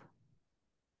articles.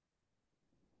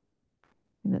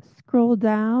 I'm going to scroll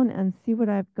down and see what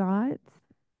I've got.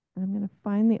 And I'm going to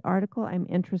find the article I'm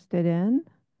interested in.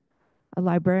 A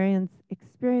librarian's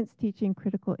experience teaching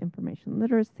critical information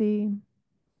literacy.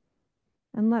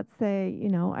 And let's say, you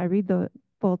know, I read the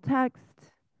full text,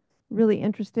 really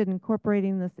interested in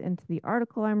incorporating this into the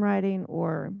article I'm writing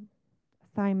or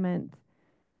assignment.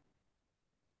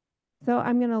 So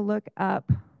I'm going to look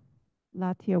up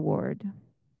Latia Ward.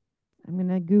 I'm going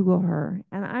to Google her.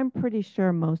 And I'm pretty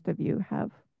sure most of you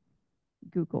have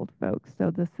Googled folks,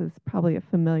 so this is probably a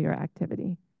familiar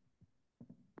activity.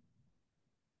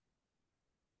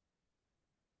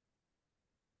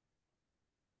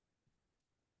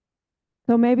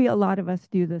 So maybe a lot of us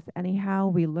do this anyhow.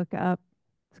 We look up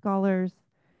scholars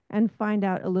and find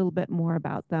out a little bit more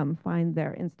about them, find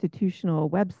their institutional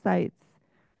websites,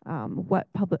 what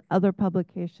other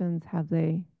publications have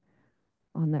they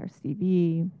on their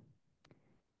CV.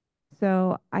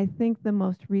 So I think the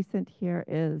most recent here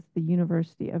is the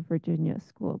University of Virginia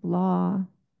School of Law.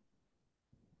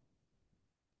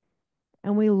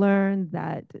 And we learned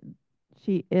that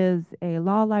she is a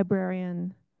law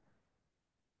librarian.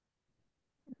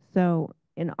 So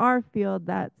in our field,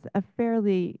 that's a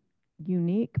fairly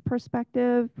unique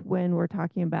perspective when we're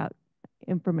talking about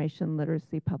information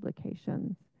literacy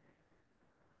publications.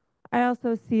 I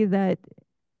also see that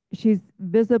she's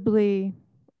visibly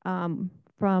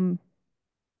from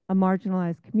a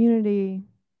marginalized community,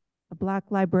 a Black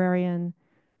librarian.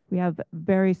 We have a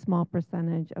very small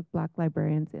percentage of Black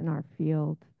librarians in our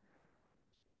field.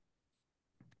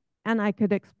 And I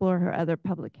could explore her other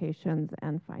publications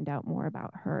and find out more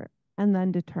about her, and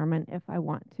then determine if I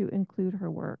want to include her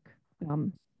work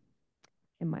in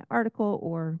my article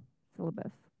or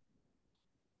syllabus.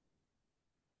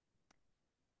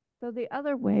 So the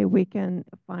other way we can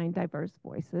find diverse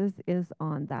voices is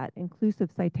on that inclusive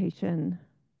citation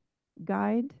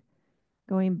guide,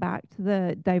 going back to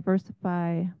the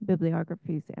diversify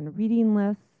bibliographies and reading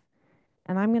lists.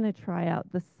 And I'm going to try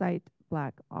out the Cite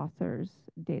Black Authors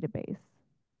database.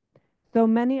 So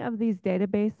many of these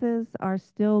databases are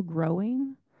still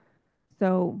growing.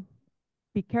 So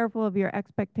be careful of your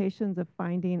expectations of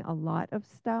finding a lot of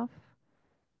stuff.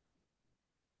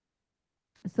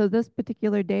 So this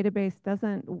particular database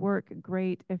doesn't work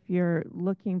great if you're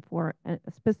looking for a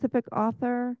specific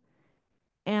author.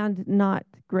 and not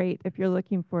great if you're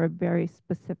looking for a very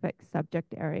specific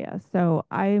subject area. So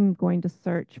I'm going to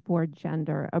search for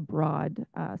gender, a broad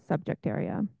subject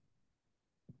area.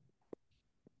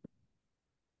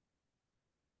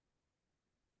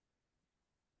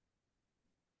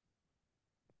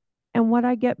 And what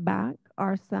I get back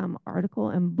are some article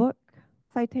and book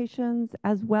citations,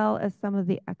 as well as some of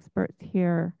the experts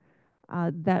here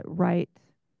that write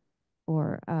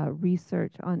or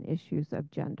research on issues of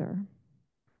gender.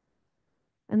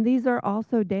 And these are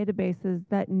also databases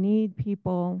that need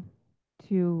people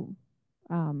to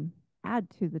add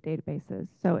to the databases.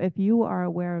 So if you are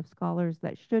aware of scholars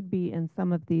that should be in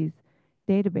some of these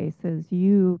databases,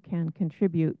 you can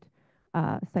contribute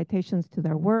citations to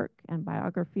their work and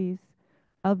biographies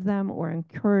of them, or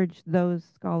encourage those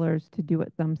scholars to do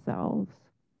it themselves.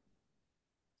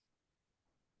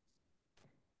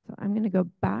 So I'm going to go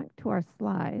back to our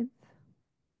slides.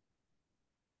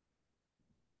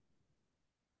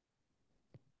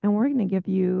 And we're going to give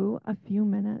you a few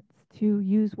minutes to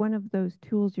use one of those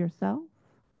tools yourself,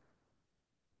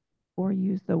 or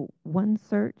use the one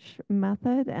search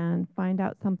method and find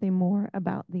out something more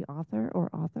about the author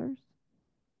or authors.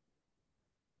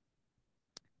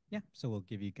 Yeah, so we'll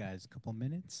give you guys a couple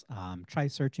minutes. Try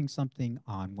searching something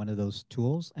on one of those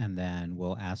tools, and then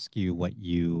we'll ask you what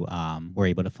you were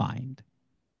able to find.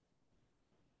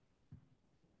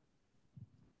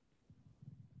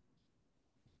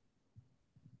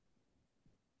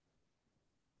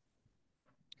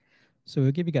 So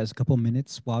we'll give you guys a couple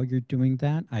minutes while you're doing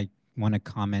that. I want to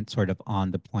comment sort of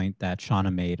on the point that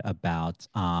Shauna made about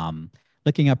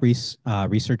looking up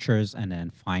researchers and then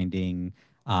finding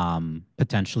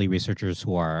potentially researchers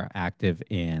who are active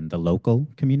in the local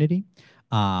community.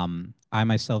 I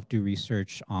myself do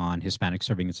research on Hispanic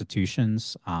serving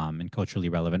institutions and culturally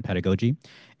relevant pedagogy.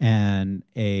 And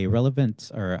a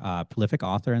relevant or prolific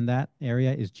author in that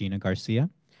area is Gina Garcia.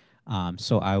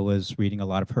 So I was reading a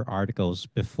lot of her articles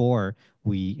before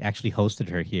we actually hosted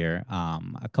her here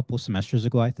a couple of semesters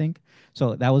ago, I think.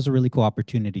 So that was a really cool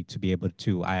opportunity to be able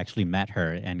to. I actually met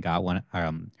her and got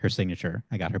her signature.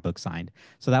 I got her book signed.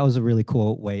 So that was a really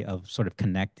cool way of sort of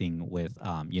connecting with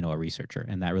a researcher,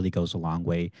 and that really goes a long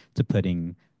way to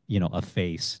putting a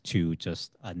face to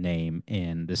just a name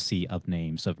in the sea of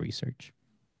names of research.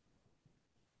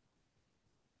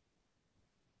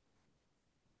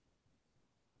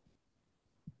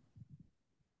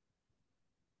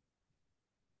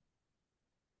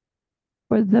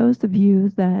 For those of you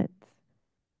that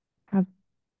have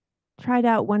tried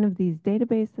out one of these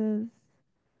databases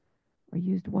or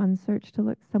used OneSearch to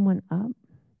look someone up,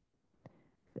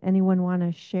 does anyone want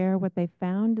to share what they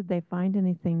found? Did they find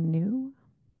anything new?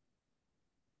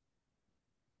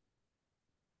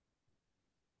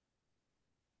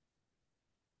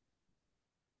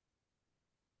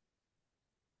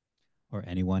 Or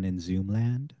anyone in Zoom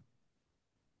land?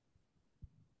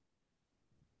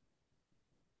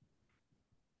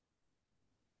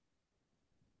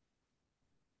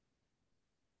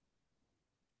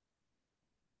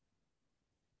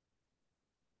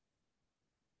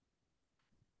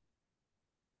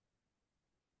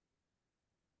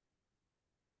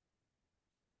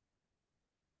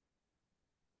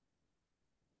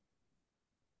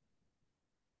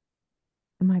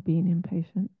 Am I being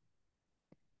impatient?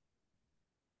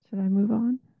 Should I move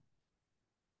on?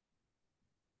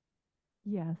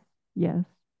 Yes, yes.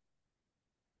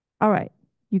 All right.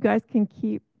 You guys can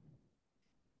keep.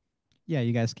 Yeah,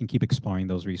 you guys can keep exploring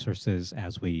those resources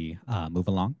as we move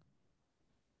along.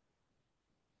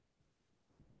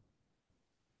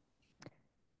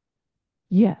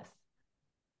 Yes.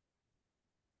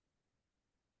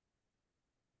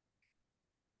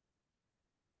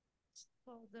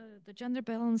 So the gender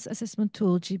balance assessment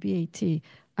tool, GBAT,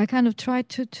 I kind of tried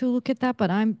to look at that, but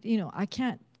I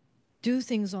can't do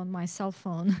things on my cell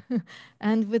phone.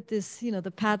 And with this,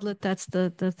 the Padlet, that's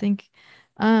the thing.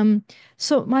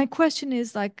 So my question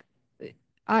is like,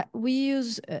 we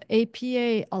use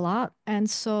APA a lot. And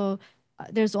so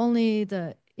there's only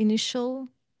the initial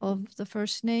of the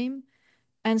first name.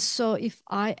 And so if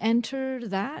I enter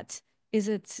that,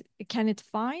 can it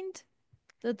find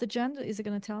the gender? Is it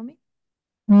going to tell me?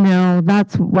 No,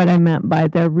 that's what I meant by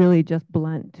they're really just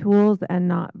blunt tools and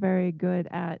not very good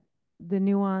at the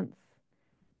nuance.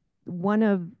 One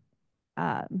of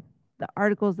the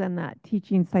articles in that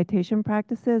teaching citation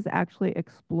practices actually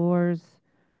explores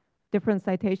different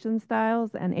citation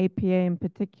styles, and APA in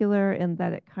particular, in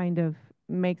that it kind of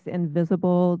makes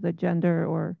invisible the gender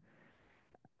or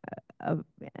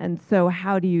and so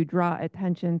how do you draw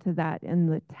attention to that in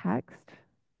the text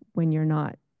when you're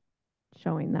not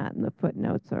showing that in the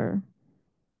footnotes or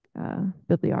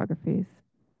bibliographies.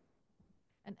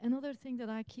 And another thing that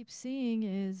I keep seeing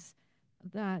is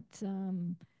that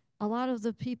a lot of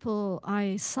the people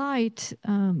I cite,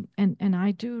 and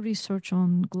I do research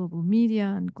on global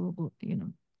media and global,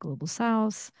 global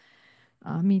South,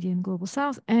 media in global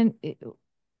South, and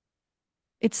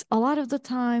it's a lot of the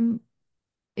time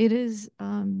it is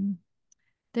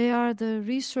they are the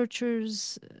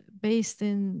researchers based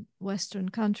in Western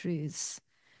countries,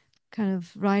 kind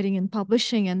of writing and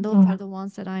publishing, and those are the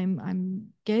ones that I'm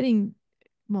getting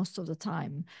most of the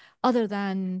time, other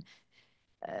than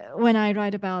when I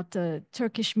write about the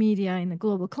Turkish media in a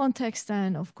global context.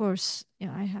 And of course,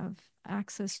 I have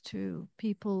access to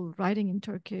people writing in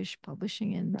Turkish,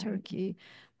 publishing in Turkey.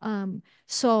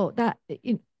 So that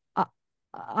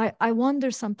I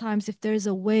wonder sometimes if there's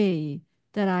a way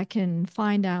that I can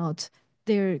find out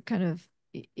their kind of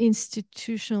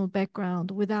institutional background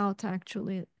without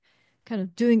actually kind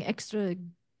of doing extra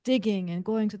digging and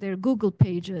going to their Google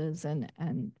pages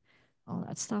and all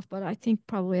that stuff. But I think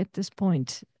probably at this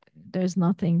point, there's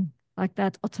nothing like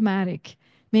that automatic.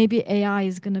 Maybe AI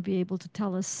is going to be able to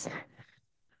tell us.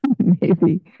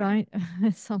 Maybe. Right?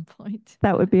 At some point.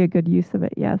 That would be a good use of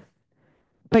it, yes.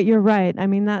 But you're right. I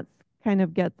mean, that's kind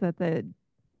of gets at the,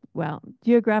 well,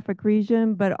 geographic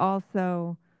region, but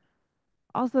also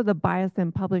the bias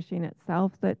in publishing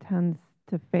itself that tends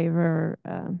to favor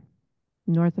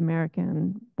North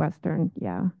American, Western,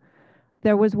 yeah.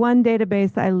 There was one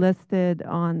database I listed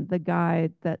on the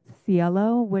guide that's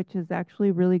Cielo, which is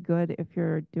actually really good if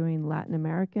you're doing Latin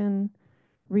American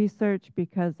research,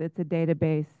 because it's a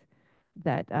database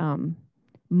that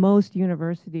most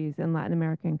universities in Latin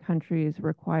American countries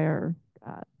require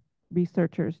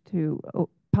researchers to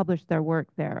publish their work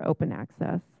there, open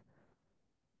access.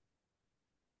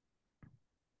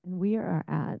 And we are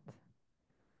at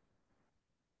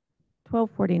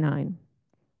 12:49.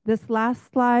 This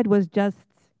last slide was just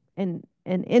an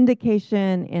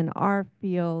indication in our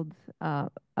field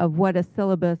of what a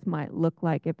syllabus might look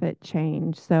like if it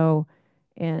changed. So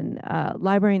in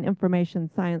library and information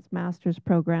science master's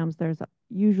programs, there's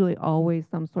usually always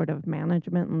some sort of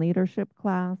management and leadership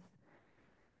class.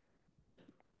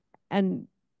 And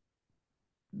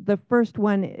the first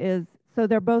one is, so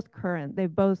they're both current.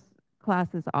 They've both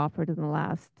classes offered in the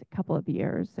last couple of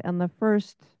years. And the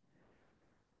first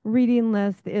reading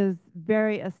list is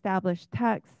very established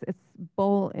text. It's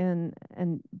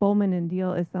and Bowman and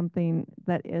Deal is something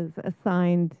that is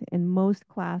assigned in most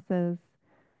classes.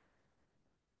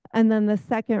 And then the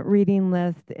second reading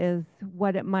list is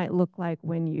what it might look like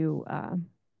when you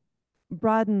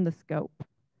broaden the scope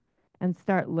and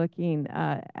start looking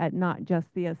at not just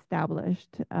the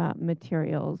established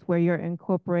materials, where you're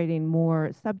incorporating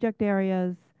more subject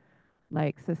areas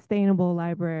like sustainable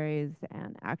libraries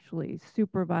and actually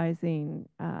supervising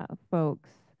folks.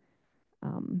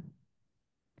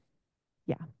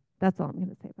 Yeah, that's all I'm going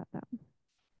to say about that.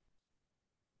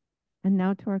 And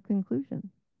now to our conclusion.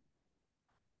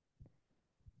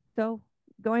 So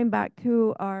going back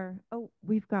to our, oh,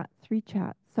 we've got 3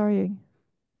 chats. Sorry.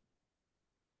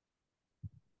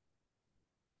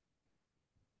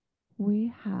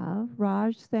 We have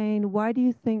Raj saying, why do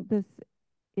you think this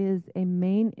is a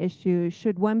main issue?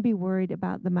 Should one be worried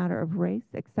about the matter of race,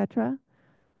 etc.?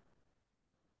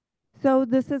 So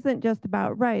this isn't just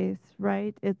about race,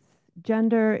 right? It's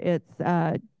gender, it's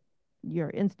your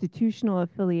institutional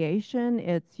affiliation,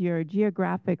 it's your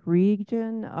geographic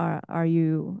region. Are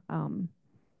you,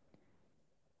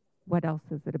 what else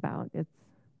is it about? It's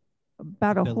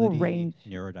about a whole range.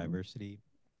 Neurodiversity.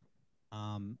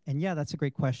 And yeah, that's a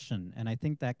great question. And I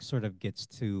think that sort of gets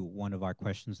to one of our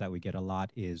questions that we get a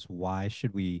lot is, why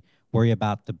should we worry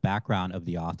about the background of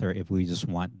the author if we just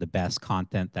want the best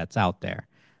content that's out there,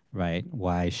 right?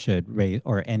 Why should race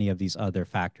or any of these other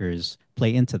factors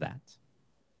play into that?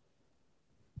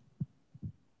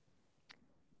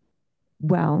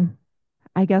 Well,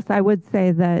 I guess I would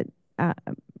say that,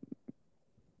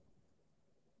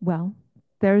 well,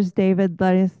 there's David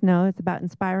letting us know it's about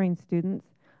inspiring students.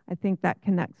 I think that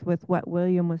connects with what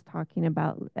William was talking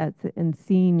about in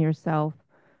seeing yourself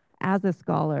as a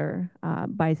scholar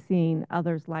by seeing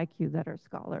others like you that are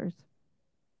scholars.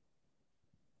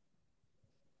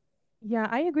 Yeah,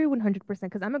 I agree 100%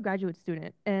 because I'm a graduate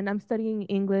student and I'm studying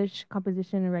English,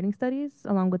 composition, and writing studies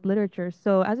along with literature.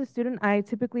 So as a student, I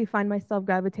typically find myself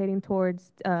gravitating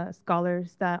towards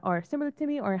scholars that are similar to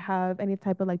me or have any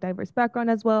type of like diverse background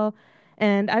as well.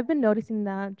 And I've been noticing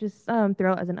that just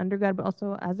throughout as an undergrad, but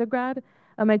also as a grad.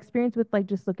 My experience with like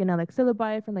just looking at like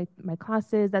syllabi from like my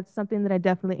classes, that's something that I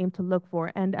definitely aim to look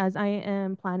for. And as I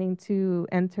am planning to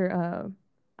enter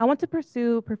I want to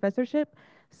pursue professorship.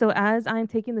 So as I'm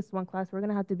taking this one class, we're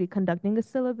gonna have to be conducting a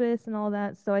syllabus and all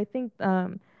that. So I think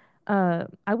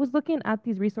I was looking at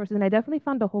these resources and I definitely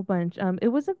found a whole bunch. It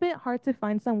was a bit hard to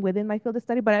find some within my field of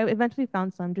study, but I eventually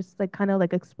found some, just like kind of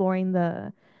like exploring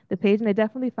the page, and I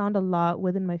definitely found a lot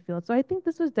within my field. So I think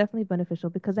this was definitely beneficial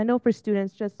because I know for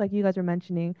students, just like you guys were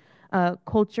mentioning,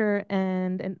 culture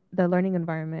and the learning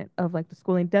environment of like the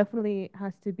schooling definitely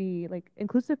has to be like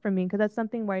inclusive for me because that's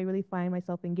something where I really find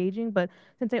myself engaging. But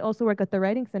since I also work at the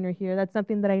writing center here, that's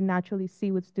something that I naturally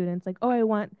see with students. Like, oh, I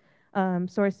want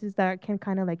sources that can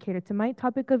kind of like cater to my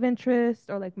topic of interest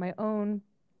or like my own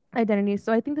identity.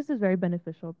 So I think this is very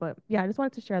beneficial. But yeah, I just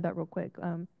wanted to share that real quick.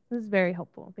 This is very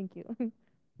helpful. Thank you.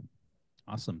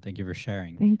 Awesome. Thank you for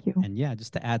sharing. Thank you. And yeah,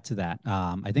 just to add to that,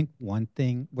 I think one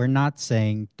thing, we're not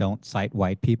saying don't cite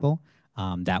white people.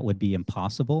 That would be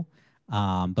impossible.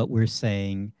 But we're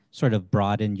saying sort of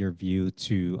broaden your view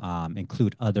to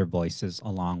include other voices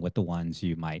along with the ones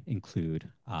you might include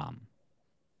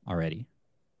already.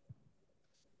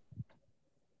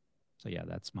 So yeah,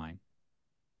 that's my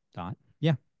thought.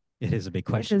 Yeah, it is a big It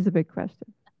question. is a big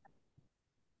question.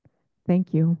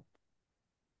 Thank you.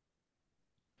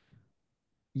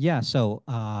 Yeah, so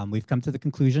we've come to the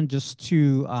conclusion just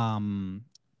to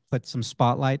put some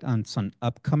spotlight on some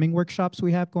upcoming workshops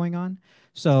we have going on.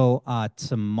 So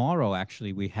tomorrow,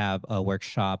 actually, we have a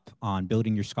workshop on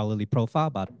building your scholarly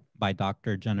profile by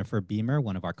Dr. Jennifer Beamer,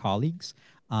 one of our colleagues.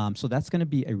 So that's going to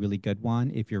be a really good one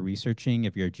if you're researching,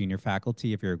 if you're a junior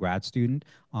faculty, if you're a grad student,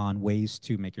 on ways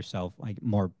to make yourself like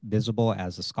more visible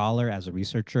as a scholar, as a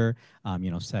researcher,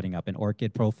 setting up an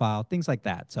ORCID profile, things like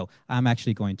that. So I'm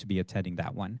actually going to be attending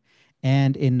that one.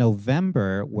 And in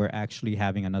November, we're actually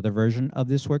having another version of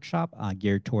this workshop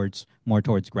geared more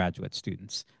towards graduate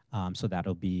students. So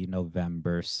that'll be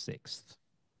November 6th.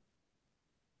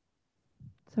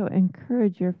 So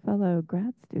encourage your fellow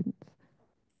grad students.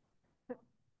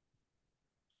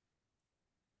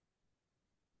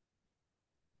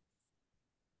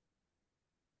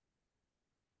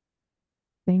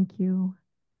 Thank you.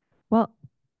 Well,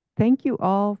 thank you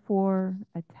all for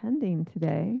attending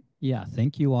today. Yeah,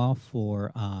 thank you all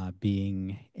for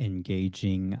being an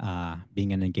engaging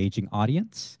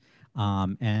audience.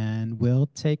 And we'll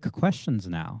take questions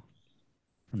now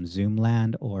from Zoom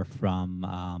land or from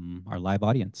our live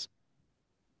audience.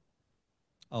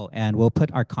 Oh, and we'll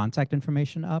put our contact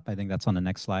information up. I think that's on the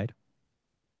next slide.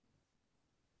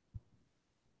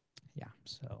 Yeah,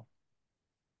 so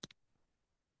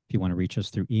if you want to reach us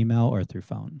through email or through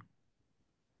phone.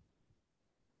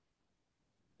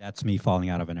 That's me falling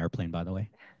out of an airplane, by the way.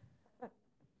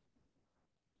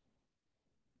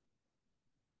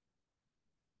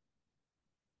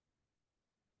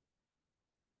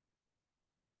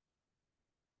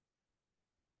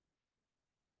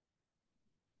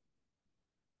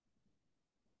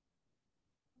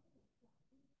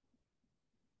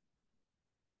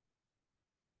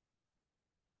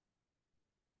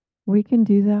 We can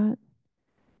do that.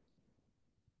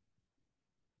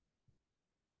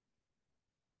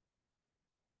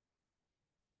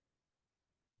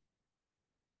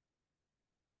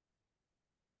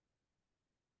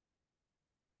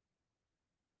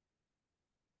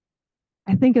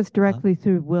 I think it's directly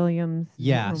through Williams.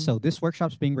 Yeah, Zoom. so this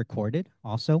workshop's being recorded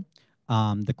also.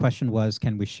 The question was,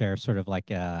 can we share sort of like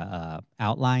a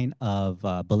outline of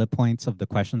bullet points of the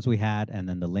questions we had and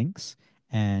then the links?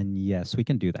 And yes, we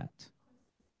can do that.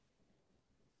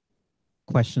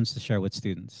 Questions to share with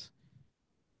students.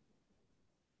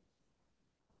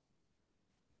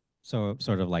 So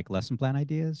sort of like lesson plan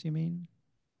ideas, you mean?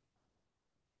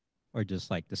 Or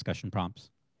just like discussion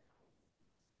prompts?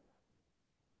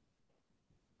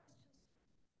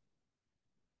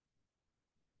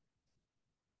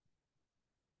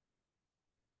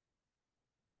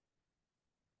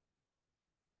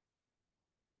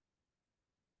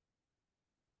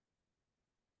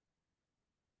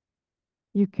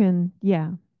 You can,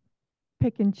 yeah,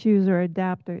 pick and choose or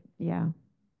adapt or, yeah.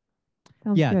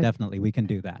 Sounds Yeah, good. definitely. We can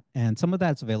do that. And some of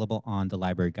that's available on the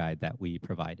library guide that we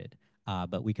provided.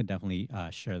 But we can definitely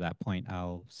share that point.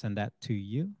 I'll send that to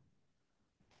you.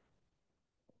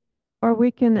 Or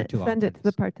we can Or to all send it to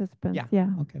the attendees. participants. Yeah. Yeah.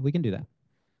 Okay, we can do that.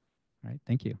 All right,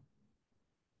 thank you.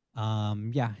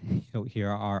 Yeah, so here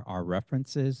are our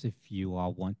references if you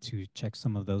all want to check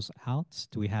some of those out.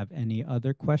 Do we have any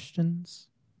other questions?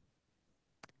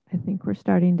 I think we're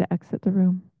starting to exit the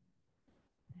room.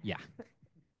 Yeah.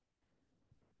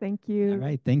 Thank you. All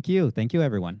right, thank you. Thank you,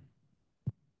 everyone.